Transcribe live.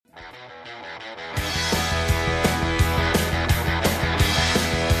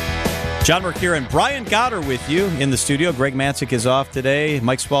John Mercure and Brian Goddard with you in the studio. Greg Matzik is off today.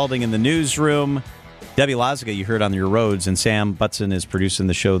 Mike Spalding in the newsroom. Debbie Lozica, you heard on your roads, and Sam Butson is producing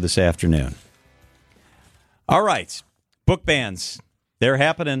the show this afternoon. All right, book bans. They're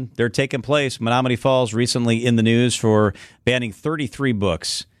happening. They're taking place. Menomonee Falls recently in the news for banning 33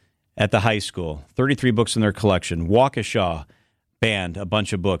 books at the high school. 33 books in their collection. Waukesha banned a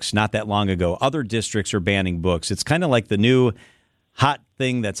bunch of books not that long ago. Other districts are banning books. It's kind of like the new hot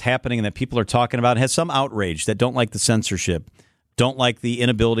thing that's happening and that people are talking about. It has some outrage that don't like the censorship, don't like the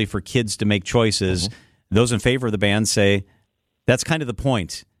inability for kids to make choices. Mm-hmm. Those in favor of the ban say that's kind of the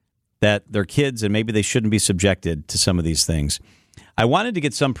point, that they're kids and maybe they shouldn't be subjected to some of these things. I wanted to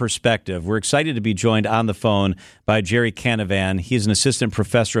get some perspective. We're excited to be joined on the phone by Gerry Canavan. He's an assistant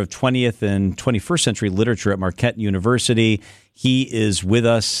professor of 20th and 21st century literature at Marquette University. He is with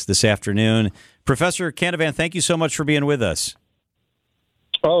us this afternoon. Professor Canavan, thank you so much for being with us.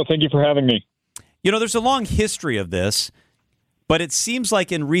 Oh, thank you for having me. You know, there's a long history of this, but it seems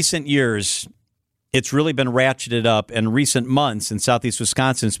like in recent years, it's really been ratcheted up, and recent months in southeast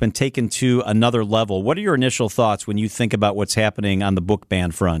Wisconsin, it's been taken to another level. What are your initial thoughts when you think about what's happening on the book ban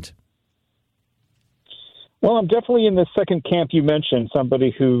front? Well, I'm definitely in the second camp you mentioned,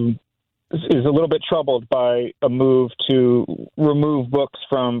 somebody who is a little bit troubled by a move to remove books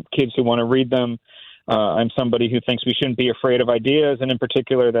from kids who want to read them. I'm somebody who thinks we shouldn't be afraid of ideas, and in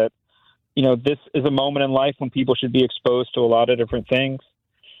particular that, you know, this is a moment in life when people should be exposed to a lot of different things.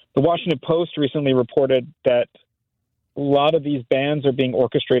 The Washington Post recently reported that a lot of these bans are being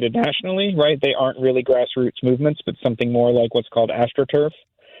orchestrated nationally, right? They aren't really grassroots movements, but something more like what's called AstroTurf.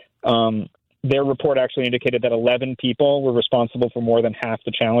 Their report actually indicated that 11 people were responsible for more than half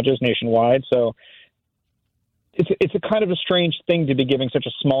the challenges nationwide. So it's a kind of a strange thing to be giving such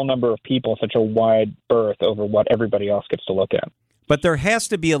a small number of people such a wide berth over what everybody else gets to look at. But there has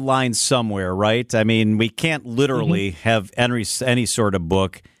to be a line somewhere, right? I mean, we can't literally have any sort of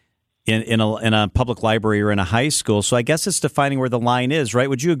book in a public library or in a high school. So I guess it's defining where the line is, right?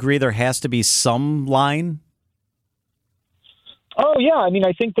 Would you agree there has to be some line? Oh, yeah. I mean,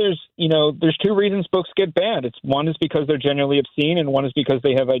 I think there's two reasons books get banned. One is because they're generally obscene, and one is because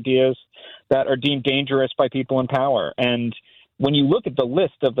they have ideas that are deemed dangerous by people in power. And when you look at the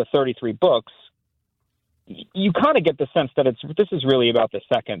list of the 33 books, you kind of get the sense that this is really about the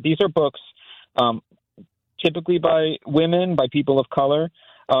second. These are books typically by women, by people of color.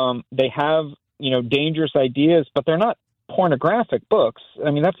 They have, dangerous ideas, but they're not pornographic books.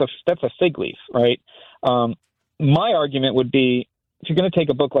 I mean, that's a fig leaf, right? My argument would be, if you're going to take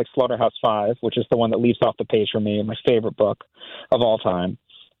a book like Slaughterhouse-Five, which is the one that leaps off the page for me, my favorite book of all time,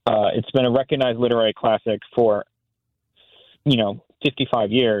 it's been a recognized literary classic for,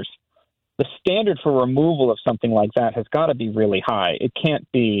 55 years. The standard for removal of something like that has got to be really high. It can't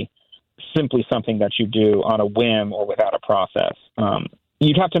be simply something that you do on a whim or without a process.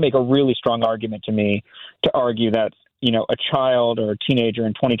 You'd have to make a really strong argument to me to argue that, a child or a teenager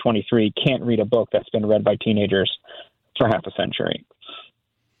in 2023 can't read a book that's been read by teenagers for half a century.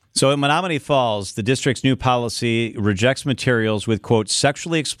 So in Menomonee Falls, the district's new policy rejects materials with, quote,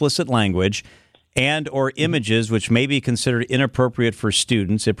 sexually explicit language and or images which may be considered inappropriate for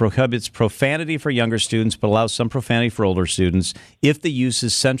students. It prohibits profanity for younger students, but allows some profanity for older students if the use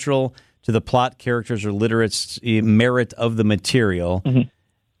is central to the plot, characters, or literacy merit of the material.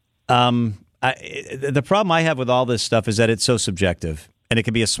 Mm-hmm. The problem I have with all this stuff is that it's so subjective, and it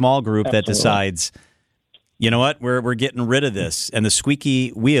can be a small group that decides, you know what, we're getting rid of this, and the squeaky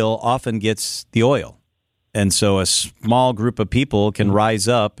wheel often gets the oil. And so a small group of people can rise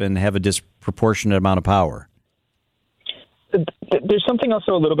up and have a disproportionate amount of power. There's something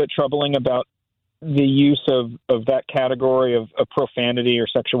also a little bit troubling about the use of that category of profanity or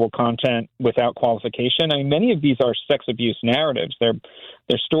sexual content without qualification. I mean, many of these are sex abuse narratives. They're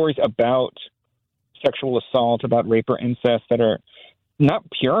stories about sexual assault, about rape or incest that are not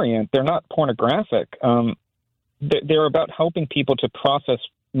prurient. They're not pornographic. They're about helping people to process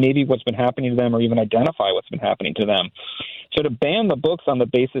maybe what's been happening to them or even identify what's been happening to them. So to ban the books on the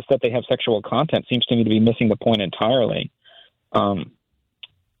basis that they have sexual content seems to me to be missing the point entirely.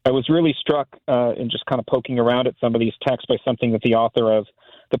 I was really struck in just kind of poking around at some of these texts by something that the author of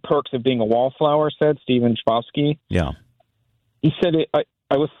The Perks of Being a Wallflower said, Stephen Chbosky. Yeah. He said,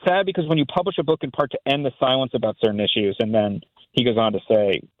 I was sad because when you publish a book in part to end the silence about certain issues, and then he goes on to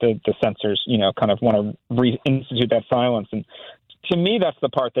say the censors, kind of want to reinstitute that silence. And to me, that's the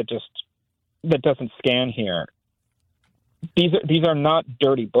part that doesn't scan here. These are not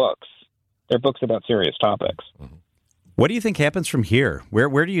dirty books. They're books about serious topics. Mm-hmm. What do you think happens from here?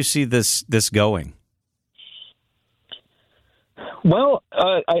 Where do you see this going? Well,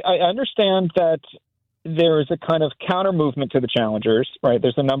 I understand that there is a kind of counter movement to the challengers, right?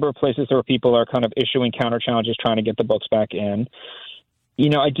 There's a number of places where people are kind of issuing counter challenges, trying to get the books back in.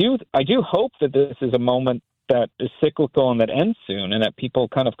 I do hope that this is a moment that is cyclical and that ends soon, and that people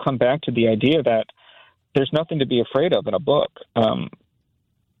kind of come back to the idea that there's nothing to be afraid of in a book.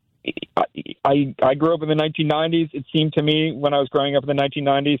 I grew up in the 1990s. It seemed to me when I was growing up in the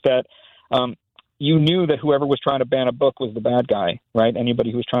 1990s that you knew that whoever was trying to ban a book was the bad guy, right? Anybody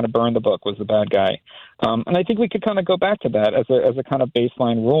who was trying to burn the book was the bad guy. And I think we could kind of go back to that as a kind of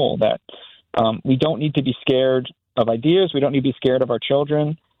baseline rule that we don't need to be scared of ideas. We don't need to be scared of our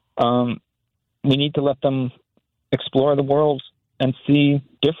children. We need to let them explore the world and see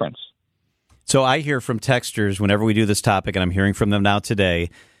difference. So I hear from texters whenever we do this topic, and I'm hearing from them now today,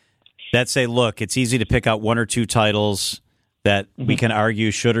 that say, look, it's easy to pick out one or two titles that we can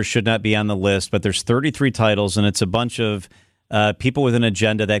argue should or should not be on the list, but there's 33 titles, and it's a bunch of people with an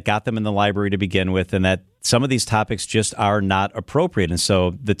agenda that got them in the library to begin with, and that some of these topics just are not appropriate. And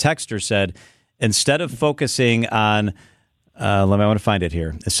so the texter said, instead of focusing on, I want to find it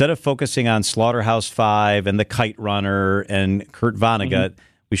here, instead of focusing on Slaughterhouse-Five and The Kite Runner and Kurt Vonnegut,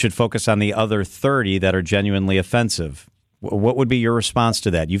 we should focus on the other 30 that are genuinely offensive. What would be your response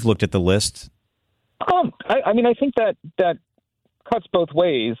to that? You've looked at the list. I think that cuts both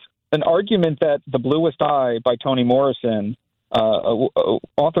ways. An argument that The Bluest Eye by Toni Morrison, an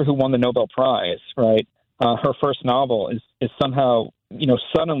author who won the Nobel Prize, right? Her first novel is somehow,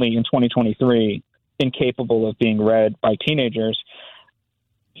 suddenly in 2023 incapable of being read by teenagers.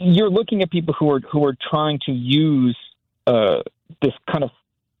 You're looking at people who are trying to use this kind of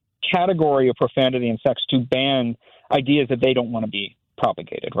category of profanity and sex to ban ideas that they don't want to be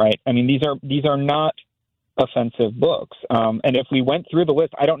propagated, right? I mean, these are not offensive books. And if we went through the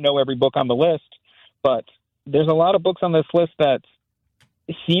list, I don't know every book on the list, but there's a lot of books on this list that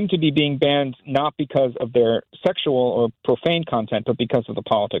seem to be being banned not because of their sexual or profane content, but because of the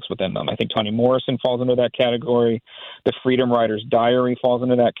politics within them. I think Toni Morrison falls into that category. The Freedom Writer's Diary falls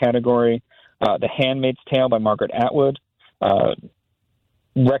into that category. The Handmaid's Tale by Margaret Atwood,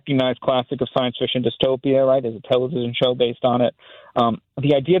 recognized classic of science fiction dystopia, right? There's a television show based on it.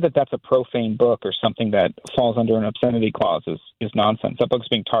 The idea that that's a profane book or something that falls under an obscenity clause is nonsense. That book's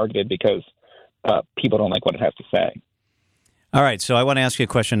being targeted because people don't like what it has to say. All right, so I want to ask you a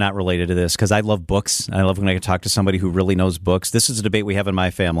question not related to this, because I love books. I love when I can talk to somebody who really knows books. This is a debate we have in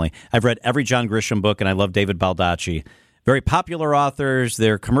my family. I've read every John Grisham book, and I love David Baldacci. Very popular authors.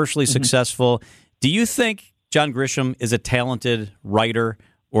 They're commercially successful. Do you think John Grisham is a talented writer,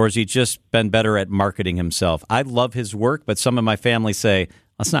 or has he just been better at marketing himself? I love his work, but some of my family say,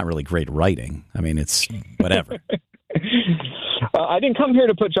 that's not really great writing. I mean, it's whatever. I didn't come here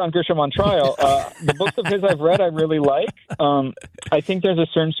to put John Grisham on trial. The books of his I've read, I really like. I think there's a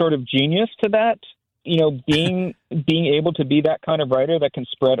certain sort of genius to that, being able to be that kind of writer that can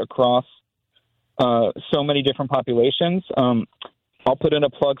spread across so many different populations. I'll put in a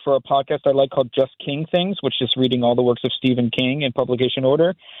plug for a podcast I like called Just King Things, which is reading all the works of Stephen King in publication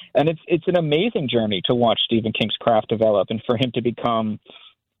order. And it's an amazing journey to watch Stephen King's craft develop and for him to become,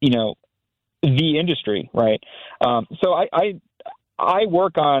 the industry, right? So I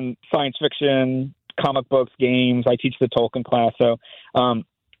work on science fiction, comic books, games. I teach the Tolkien class. So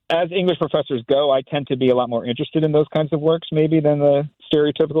as English professors go, I tend to be a lot more interested in those kinds of works maybe than the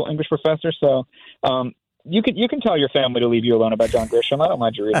stereotypical English professor. So you can tell your family to leave you alone about John Grisham. I don't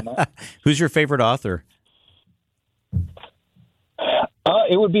mind you reading that. Who's your favorite author?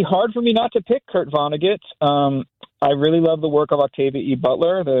 It would be hard for me not to pick Kurt Vonnegut. I really love the work of Octavia E.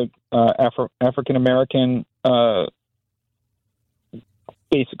 Butler, the African-American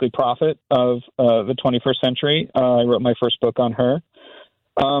basically prophet of the 21st century. I wrote my first book on her.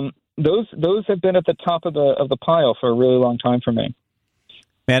 Those have been at the top of the pile for a really long time for me.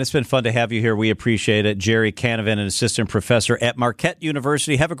 Man, it's been fun to have you here. We appreciate it. Gerry Canavan, an assistant professor at Marquette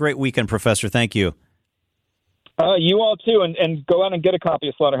University. Have a great weekend, Professor. Thank you. You all, too. And go out and get a copy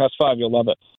of Slaughterhouse-Five. You'll love it.